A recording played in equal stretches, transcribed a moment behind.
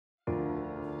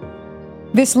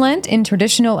This Lent, in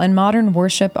traditional and modern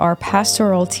worship, our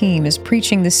pastoral team is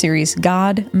preaching the series,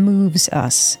 God Moves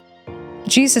Us.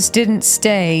 Jesus didn't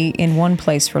stay in one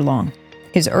place for long.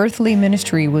 His earthly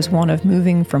ministry was one of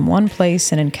moving from one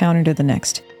place and encounter to the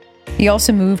next. He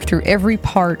also moved through every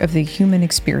part of the human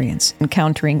experience,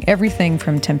 encountering everything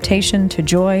from temptation to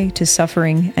joy to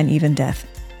suffering and even death.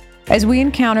 As we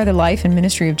encounter the life and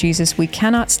ministry of Jesus, we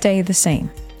cannot stay the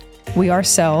same. We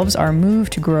ourselves are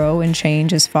moved to grow and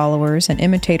change as followers and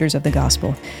imitators of the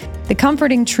gospel. The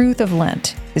comforting truth of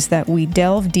Lent is that we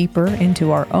delve deeper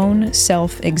into our own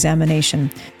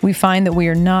self-examination. We find that we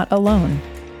are not alone.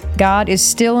 God is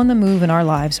still on the move in our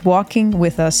lives, walking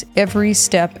with us every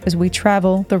step as we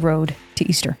travel the road to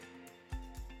Easter.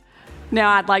 Now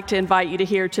I'd like to invite you to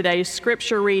hear today's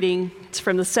scripture reading. It's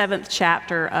from the 7th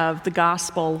chapter of the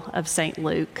Gospel of St.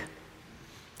 Luke.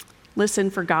 Listen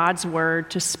for God's word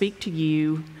to speak to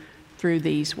you through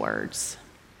these words.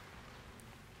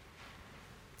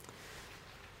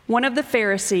 One of the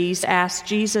Pharisees asked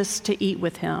Jesus to eat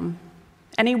with him,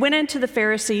 and he went into the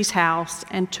Pharisee's house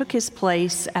and took his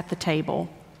place at the table.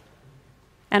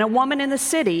 And a woman in the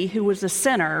city who was a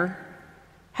sinner,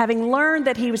 having learned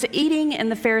that he was eating in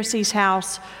the Pharisee's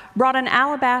house, brought an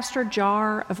alabaster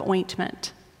jar of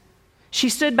ointment. She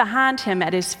stood behind him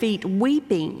at his feet,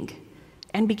 weeping,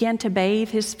 and began to bathe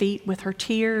his feet with her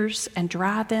tears and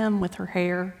dry them with her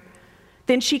hair.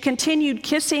 Then she continued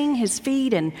kissing his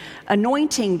feet and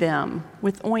anointing them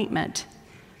with ointment.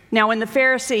 Now when the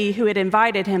Pharisee who had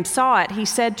invited him saw it, he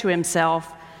said to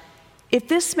himself, "If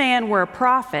this man were a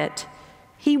prophet,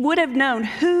 he would have known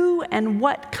who and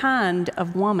what kind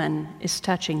of woman is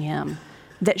touching him,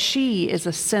 that she is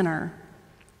a sinner."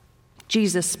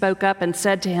 Jesus spoke up and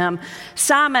said to him,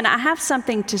 "Simon, I have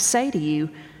something to say to you."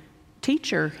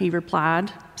 "Teacher," he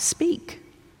replied, "speak."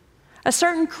 A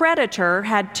certain creditor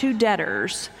had 2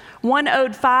 debtors. One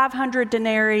owed 500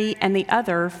 denarii and the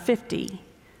other 50.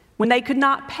 When they could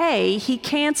not pay, he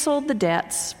canceled the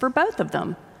debts for both of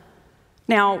them.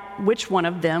 "Now, which one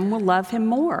of them will love him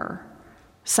more?"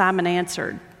 Simon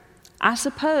answered, "I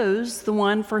suppose the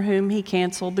one for whom he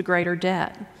canceled the greater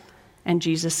debt." And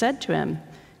Jesus said to him,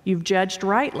 "You've judged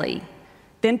rightly."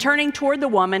 Then turning toward the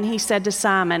woman, he said to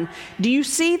Simon, "Do you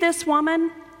see this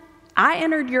woman? I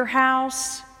entered your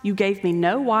house. You gave me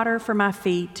no water for my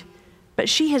feet, but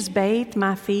she has bathed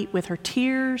my feet with her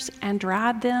tears and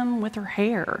dried them with her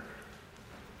hair.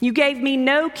 You gave me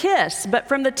no kiss, but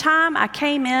from the time I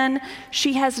came in,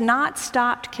 she has not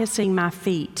stopped kissing my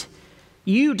feet.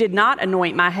 You did not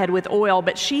anoint my head with oil,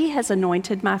 but she has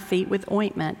anointed my feet with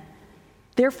ointment.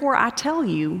 Therefore I tell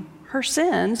you, her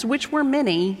sins, which were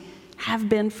many, have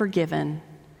been forgiven.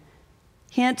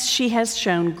 Hence she has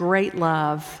shown great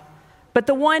love. But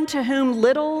the one to whom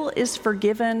little is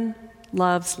forgiven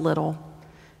loves little."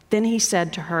 Then he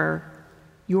said to her,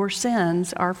 "Your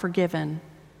sins are forgiven."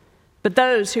 But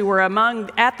those who were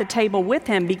at the table with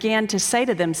him began to say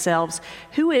to themselves,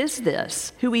 "Who is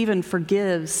this who even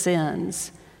forgives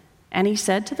sins?" And he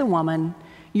said to the woman,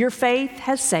 "Your faith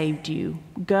has saved you.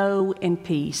 Go in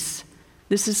peace."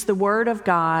 This is the word of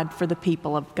God for the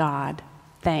people of God.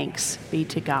 Thanks be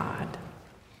to God.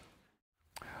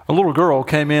 A little girl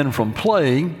came in from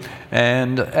playing,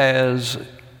 and as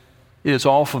is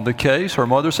often the case, her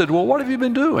mother said, "Well, what have you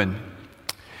been doing?"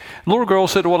 The little girl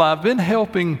said, "Well, I've been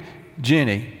helping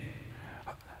Jenny.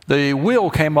 The wheel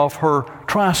came off her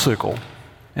tricycle,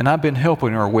 and I've been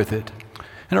helping her with it."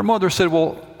 And her mother said,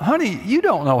 "Well, honey, you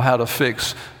don't know how to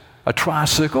fix a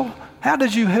tricycle. How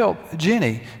did you help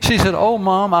Jenny?" She said, "Oh,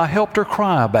 Mom, I helped her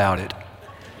cry about it."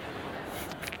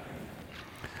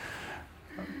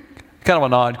 Kind of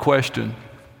an odd question.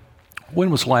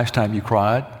 When was the last time you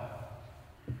cried?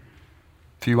 A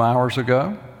few hours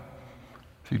ago?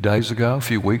 A few days ago? A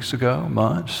few weeks ago?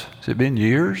 Months? Has it been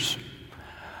years?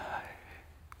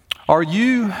 Are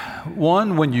you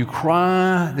one, when you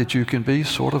cry, that you can be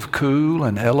sort of cool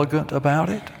and elegant about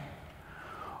it?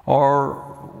 Or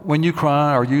when you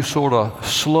cry, are you sort of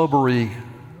slubbery,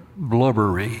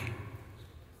 blubbery?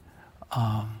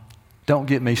 Don't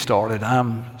get me started.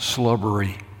 I'm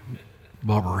slubbery,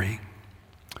 blubbery.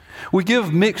 We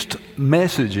give mixed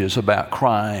messages about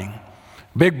crying.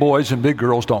 Big boys and big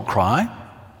girls don't cry.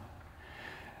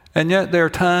 And yet there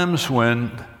are times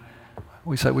when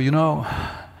we say, "Well, you know,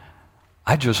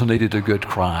 I just needed a good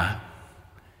cry,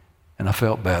 and I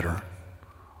felt better."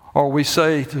 Or we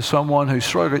say to someone who's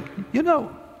struggling, "You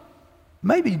know,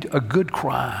 maybe a good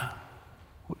cry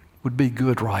would be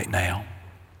good right now."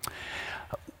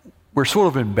 We're sort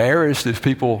of embarrassed if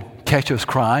people catch us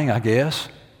crying, I guess.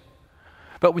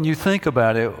 But when you think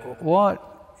about it,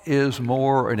 what is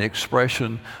more an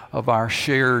expression of our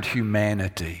shared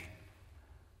humanity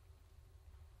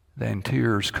than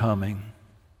tears coming?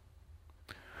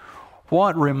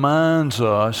 What reminds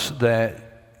us that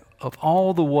of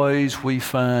all the ways we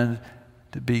find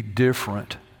to be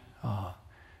different,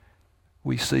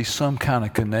 we see some kind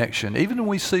of connection. Even when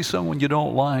we see someone you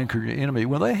don't like or your enemy,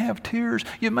 when they have tears,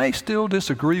 you may still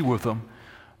disagree with them,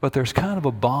 but there's kind of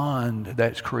a bond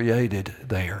that's created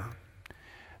there.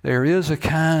 There is a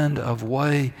kind of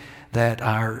way that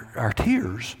our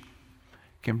tears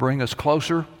can bring us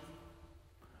closer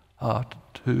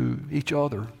to each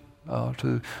other,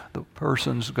 to the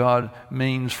persons God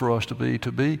means for us to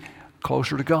be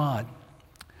closer to God.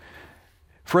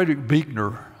 Frederick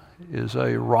Buechner is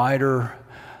a writer,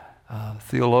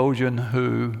 theologian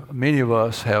who many of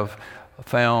us have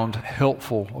found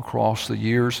helpful across the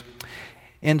years.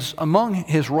 And among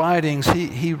his writings,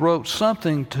 he wrote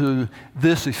something to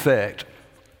this effect.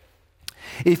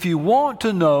 If you want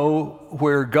to know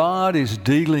where God is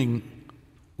dealing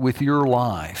with your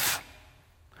life,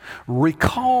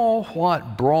 recall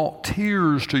what brought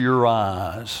tears to your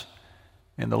eyes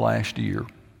in the last year.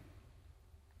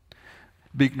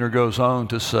 Buechner goes on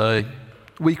to say,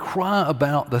 we cry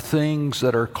about the things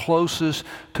that are closest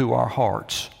to our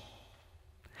hearts.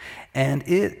 And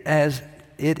it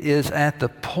is at the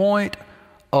point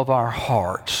of our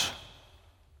hearts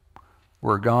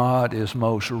where God is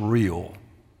most real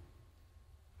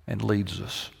and leads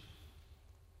us.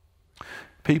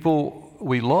 People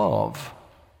we love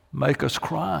make us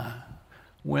cry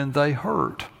when they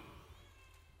hurt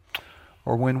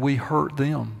or when we hurt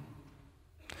them.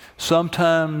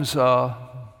 Sometimes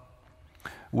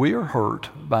we are hurt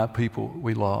by people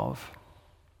we love.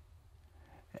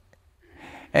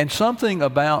 And something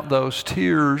about those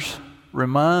tears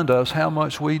remind us how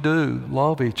much we do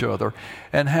love each other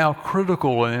and how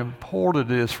critical and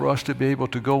important it is for us to be able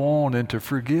to go on and to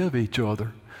forgive each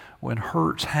other when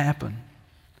hurts happen.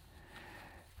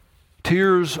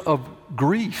 Tears of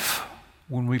grief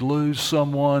when we lose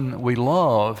someone we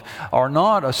love are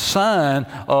not a sign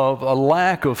of a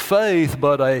lack of faith,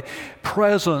 but a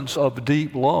presence of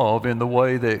deep love in the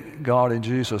way that God and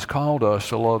Jesus called us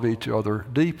to love each other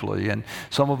deeply. And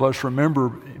some of us remember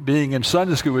being in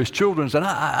Sunday school as children, and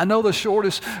I know the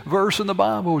shortest verse in the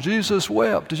Bible, Jesus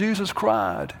wept, Jesus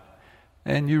cried.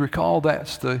 And you recall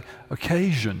that's the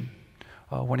occasion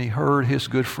when he heard his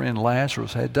good friend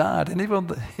Lazarus had died. And even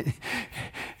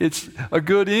it's a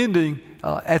good ending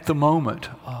at the moment.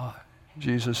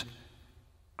 Jesus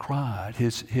cried.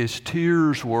 His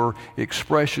tears were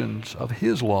expressions of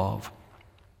his love.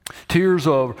 Tears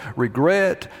of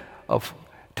regret, of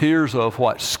tears of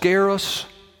what scare us.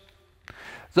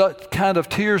 That kind of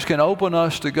tears can open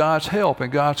us to God's help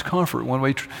and God's comfort when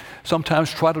we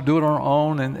sometimes try to do it on our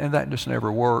own, and that just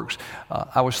never works.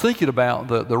 I was thinking about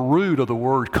the root of the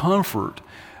word comfort.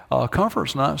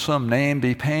 Comfort's not some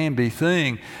namby-pamby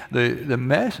thing.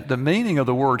 The meaning of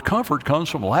the word comfort comes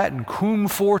from Latin cum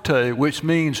forte, which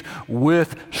means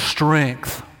with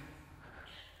strength.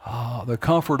 The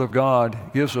comfort of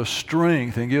God gives us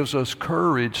strength and gives us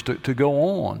courage to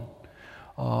go on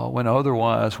when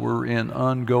otherwise we're in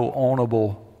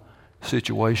ungo-onable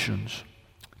situations.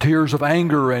 Tears of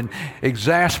anger and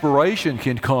exasperation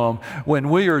can come when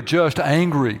we are just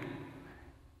angry,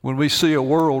 when we see a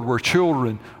world where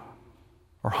children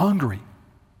are hungry,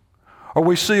 or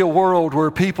we see a world where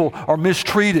people are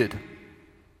mistreated.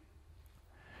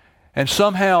 And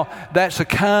somehow that's a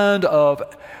kind of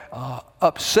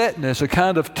upsetness, a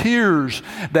kind of tears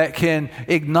that can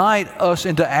ignite us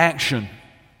into action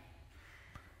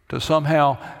to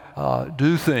somehow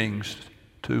do things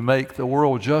to make the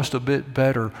world just a bit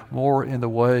better, more in the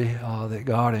way that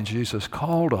God and Jesus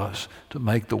called us to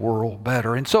make the world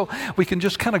better. And so we can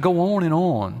just kind of go on and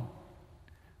on,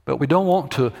 but we don't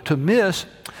want to miss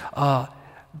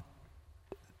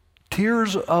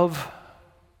tears of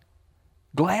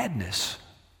gladness,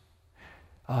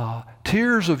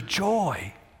 tears of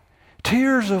joy,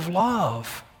 tears of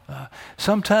love.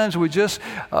 Sometimes we just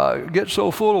get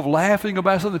so full of laughing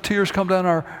about something, the tears come down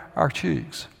our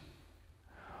cheeks.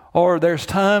 Or there's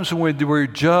times when we're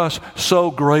just so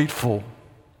grateful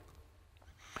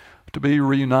to be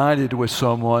reunited with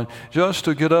someone, just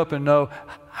to get up and know,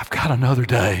 I've got another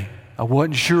day. I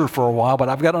wasn't sure for a while, but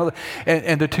I've got another,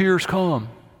 and the tears come.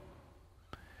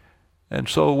 And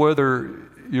so whether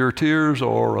your tears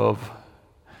are of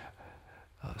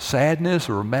sadness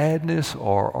or madness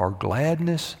or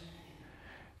gladness,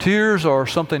 tears are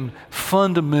something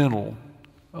fundamental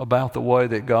about the way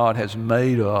that God has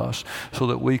made us so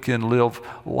that we can live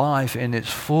life in its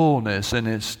fullness and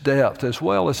its depth as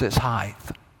well as its height.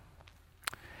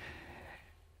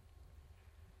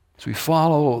 as we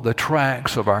follow the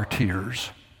tracks of our tears,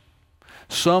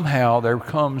 somehow there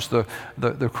comes the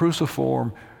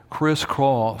cruciform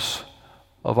crisscross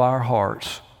of our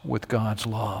hearts with God's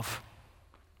love.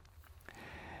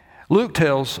 Luke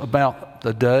tells about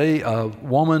the day a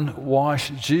woman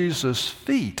washed Jesus'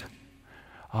 feet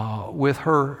with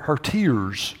her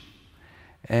tears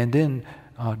and then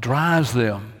dries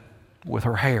them with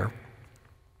her hair.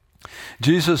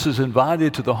 Jesus is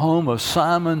invited to the home of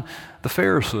Simon the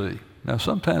Pharisee. Now,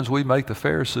 sometimes we make the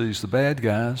Pharisees the bad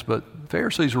guys, but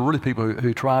Pharisees are really people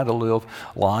who try to live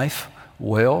life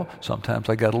well. Sometimes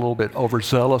they got a little bit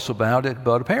overzealous about it,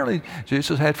 but apparently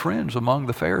Jesus had friends among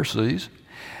the Pharisees,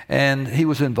 and he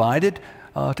was invited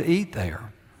to eat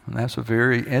there. And that's a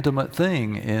very intimate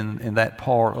thing in that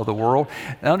part of the world.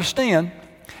 Now, understand,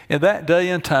 in that day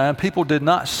and time, people did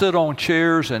not sit on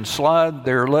chairs and slide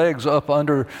their legs up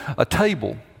under a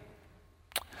table.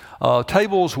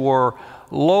 Tables were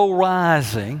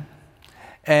low-rising,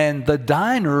 and the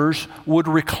diners would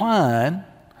recline,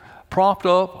 propped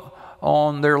up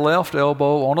on their left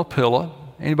elbow on a pillow.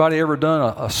 Anybody ever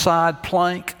done a side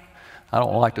plank? I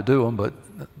don't like to do them, but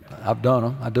I've done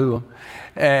them. I do them.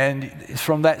 And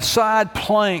from that side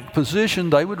plank position,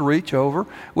 they would reach over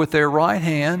with their right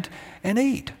hand and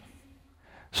eat.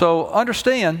 So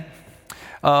understand,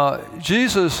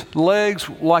 Jesus' legs,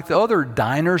 like the other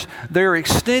diners, they're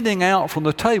extending out from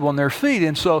the table on their feet.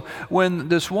 And so when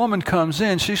this woman comes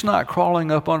in, she's not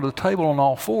crawling up under the table on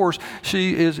all fours.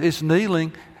 She is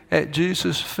kneeling at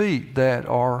Jesus' feet that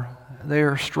are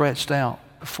there stretched out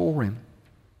before him.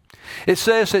 It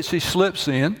says that she slips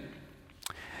in,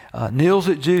 kneels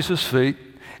at Jesus' feet.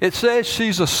 It says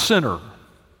she's a sinner.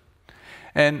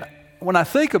 And when I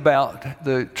think about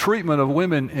the treatment of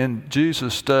women in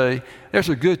Jesus' day, there's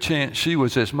a good chance she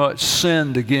was as much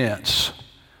sinned against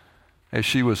as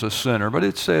she was a sinner. But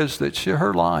it says that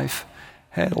her life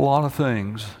had a lot of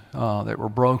things that were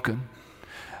broken.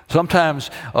 Sometimes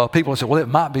people say, well, it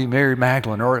might be Mary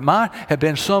Magdalene, or it might have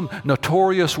been some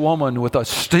notorious woman with a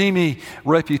steamy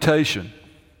reputation.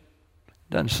 It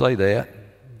doesn't say that.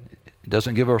 It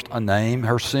doesn't give her a name.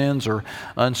 Her sins are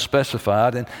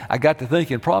unspecified. And I got to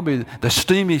thinking probably the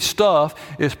steamy stuff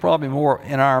is probably more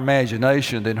in our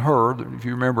imagination than her. If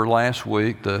you remember last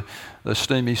week, the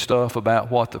steamy stuff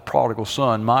about what the prodigal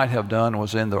son might have done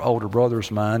was in the older brother's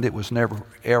mind. It was never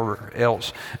ever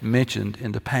else mentioned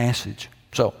in the passage.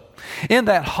 So, in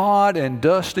that hot and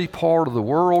dusty part of the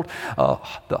world,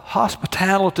 the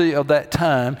hospitality of that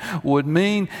time would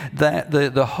mean that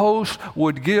the host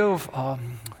would give,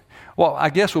 I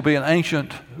guess would be an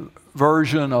ancient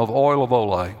version of oil of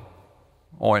Olay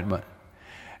ointment,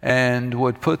 and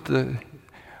would put the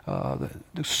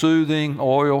soothing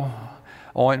oil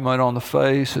ointment on the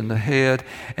face and the head,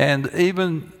 and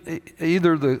even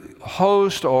either the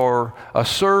host or a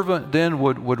servant then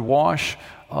would wash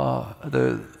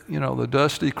the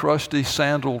dusty, crusty,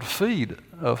 sandaled feet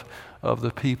of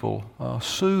the people,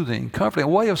 soothing, comforting, a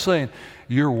way of saying,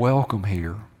 you're welcome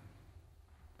here.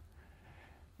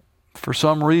 For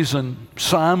some reason,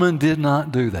 Simon did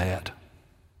not do that.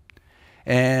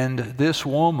 And this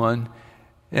woman,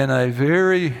 in a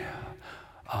very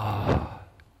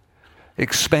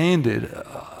expanded,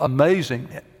 amazing,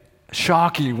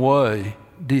 shocking way,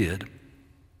 did.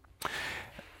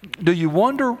 Do you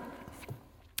wonder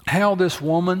how this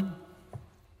woman,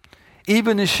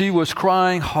 even as she was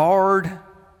crying hard,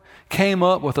 came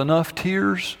up with enough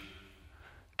tears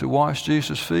to wash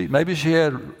Jesus' feet? Maybe she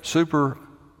had super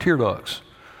tear ducts,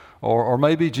 or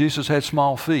maybe Jesus had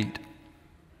small feet.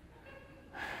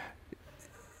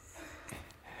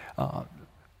 On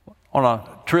a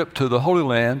trip to the Holy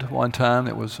Land one time,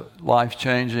 it was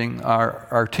life-changing.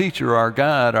 Our teacher, our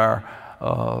guide,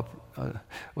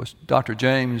 was Dr.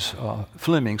 James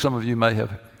Fleming. Some of you may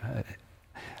have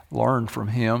learned from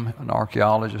him, an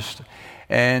archaeologist.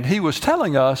 And he was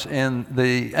telling us in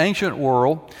the ancient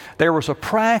world, there was a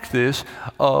practice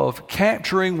of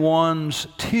capturing one's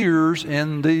tears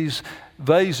in these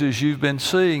vases you've been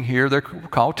seeing here. They're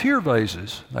called tear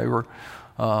vases. They were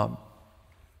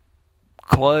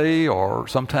clay, or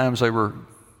sometimes they were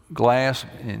glass,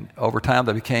 and over time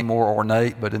they became more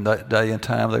ornate, but in that day and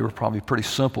time they were probably pretty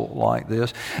simple like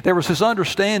this. There was this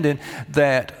understanding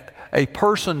that a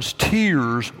person's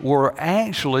tears were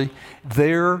actually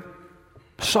their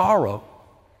sorrow.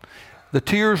 The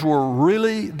tears were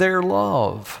really their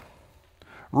love,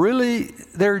 really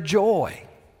their joy.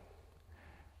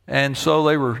 And so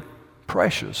they were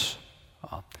precious.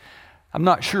 I'm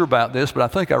not sure about this, but I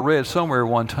think I read somewhere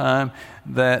one time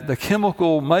that the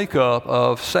chemical makeup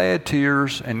of sad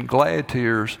tears and glad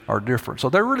tears are different. So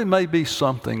there really may be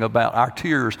something about our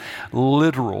tears,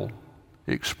 literal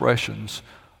expressions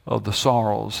of the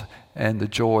sorrows and the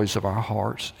joys of our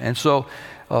hearts. And so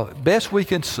best we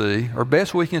can see, or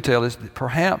best we can tell, is that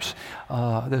perhaps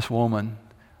this woman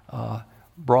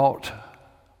brought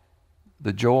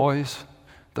the joys,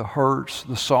 the hurts,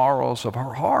 the sorrows of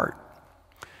her heart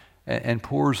and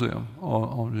pours them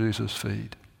on Jesus'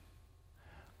 feet.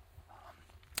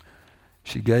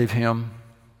 She gave him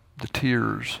the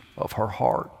tears of her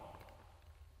heart.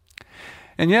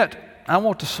 And yet, I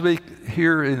want to speak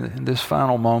here in this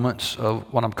final moments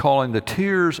of what I'm calling the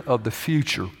tears of the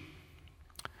future.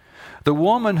 The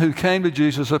woman who came to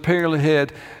Jesus apparently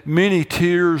had many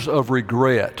tears of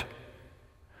regret.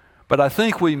 But I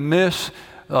think we miss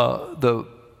the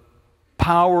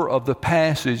power of the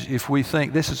passage if we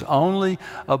think this is only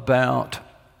about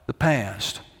the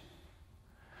past.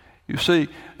 You see,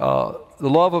 the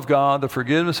love of God, the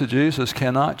forgiveness of Jesus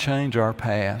cannot change our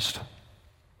past.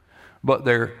 But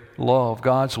their love,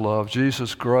 God's love,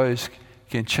 Jesus' grace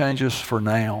can change us for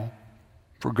now,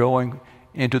 for going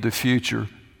into the future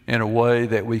in a way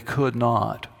that we could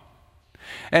not.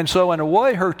 And so in a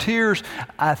way, her tears,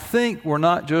 I think, were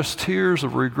not just tears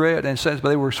of regret and sadness, but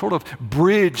they were sort of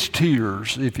bridge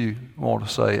tears, if you want to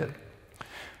say it,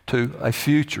 to a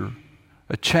future,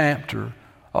 a chapter,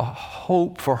 a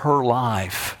hope for her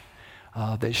life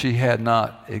that she had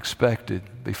not expected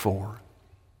before.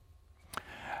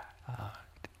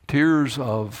 Tears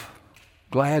of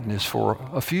gladness for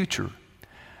a future.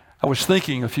 I was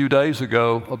thinking a few days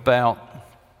ago about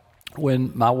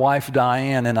when my wife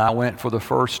Diane and I went for the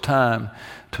first time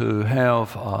to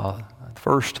have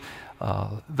first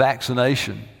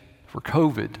vaccination for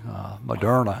COVID,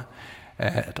 Moderna,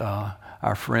 at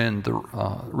our friend, the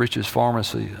Rich's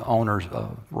Pharmacy owners,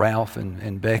 Ralph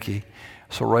and Becky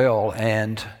Sorrell.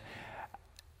 And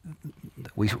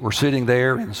we were sitting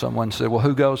there, and someone said, well,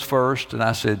 who goes first? And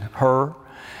I said, her.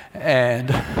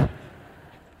 And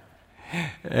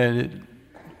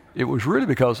it was really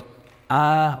because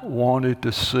I wanted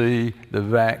to see the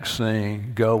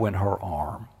vaccine go in her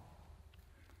arm.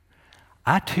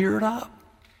 I teared up.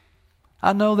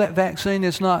 I know that vaccine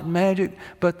is not magic,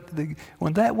 but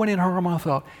when that went in her arm, I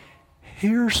thought,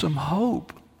 here's some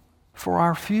hope for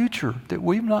our future that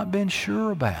we've not been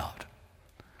sure about.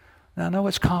 Now, I know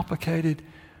it's complicated,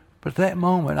 but at that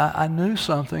moment, I knew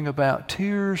something about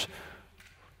tears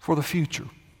for the future.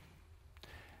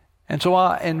 And so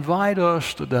I invite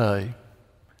us today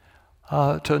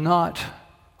to not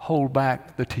hold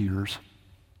back the tears.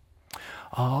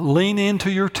 Lean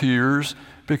into your tears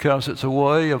because it's a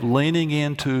way of leaning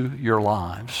into your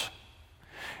lives.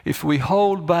 If we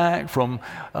hold back from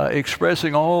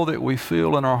expressing all that we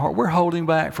feel in our heart, we're holding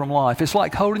back from life. It's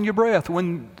like holding your breath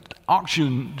when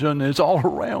oxygen is all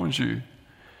around you.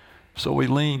 So we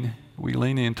lean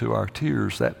into our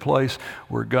tears, that place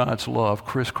where God's love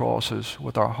crisscrosses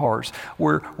with our hearts,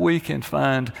 where we can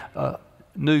find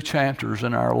new chapters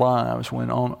in our lives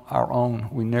when on our own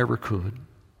we never could.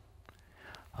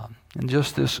 In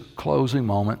just this closing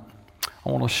moment, I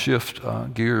want to shift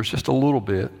gears just a little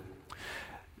bit.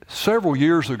 Several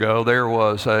years ago, there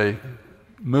was a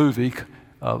movie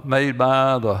made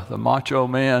by the macho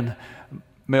man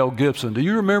Mel Gibson. Do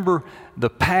you remember The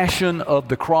Passion of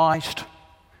the Christ?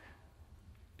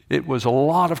 It was a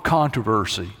lot of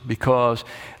controversy because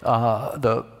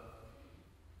the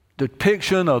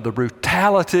depiction of the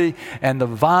brutality and the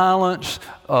violence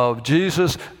of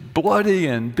Jesus, bloody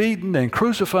and beaten and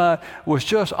crucified, was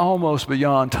just almost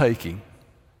beyond taking.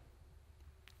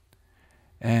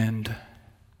 And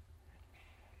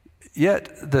yet,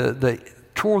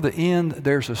 toward the end,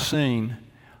 there's a scene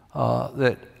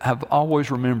that I've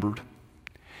always remembered.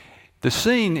 The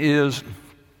scene is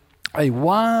a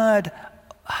wide,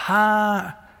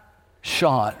 high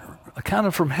shot, kind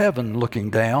of from heaven looking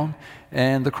down,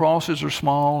 and the crosses are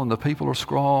small, and the people are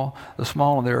small,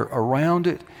 and they're around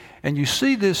it, and you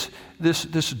see this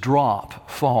drop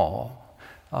fall.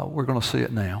 We're going to see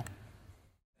it now.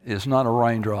 It's not a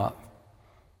raindrop.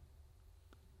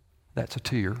 That's a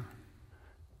tear.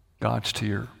 God's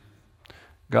tear.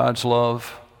 God's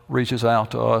love reaches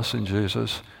out to us in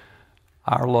Jesus.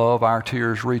 Our love, our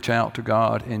tears reach out to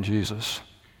God in Jesus.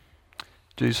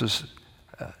 Jesus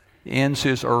ends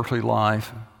his earthly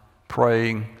life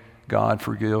praying, God,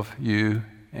 forgive you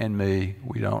and me.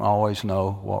 We don't always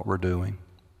know what we're doing.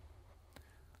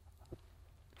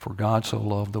 For God so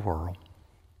loved the world.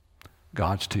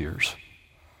 God's tears,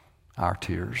 our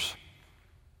tears.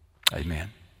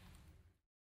 Amen.